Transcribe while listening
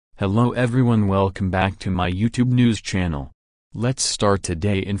Hello everyone, welcome back to my YouTube news channel. Let's start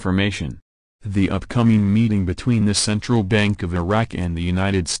today information. The upcoming meeting between the Central Bank of Iraq and the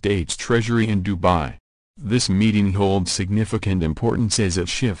United States Treasury in Dubai. This meeting holds significant importance as it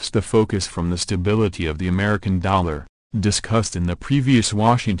shifts the focus from the stability of the American dollar, discussed in the previous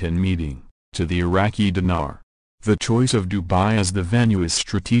Washington meeting, to the Iraqi dinar. The choice of Dubai as the venue is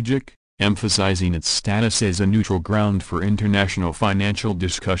strategic, emphasizing its status as a neutral ground for international financial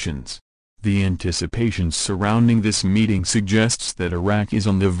discussions. The anticipation surrounding this meeting suggests that Iraq is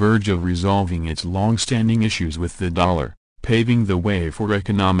on the verge of resolving its long-standing issues with the dollar, paving the way for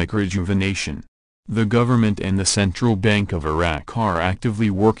economic rejuvenation. The government and the Central Bank of Iraq are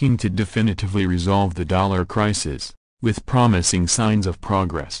actively working to definitively resolve the dollar crisis, with promising signs of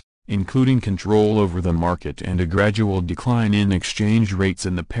progress, including control over the market and a gradual decline in exchange rates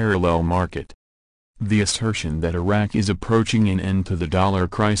in the parallel market. The assertion that Iraq is approaching an end to the dollar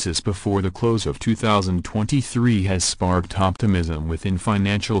crisis before the close of 2023 has sparked optimism within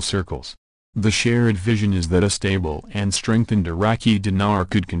financial circles. The shared vision is that a stable and strengthened Iraqi dinar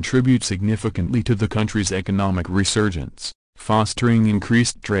could contribute significantly to the country's economic resurgence, fostering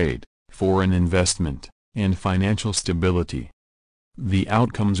increased trade, foreign investment, and financial stability. The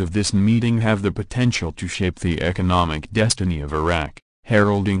outcomes of this meeting have the potential to shape the economic destiny of Iraq,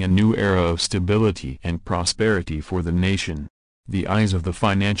 heralding a new era of stability and prosperity for the nation. The eyes of the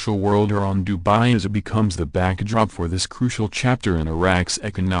financial world are on Dubai as it becomes the backdrop for this crucial chapter in Iraq's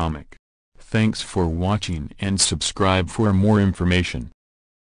economic. Thanks for watching and subscribe for more information.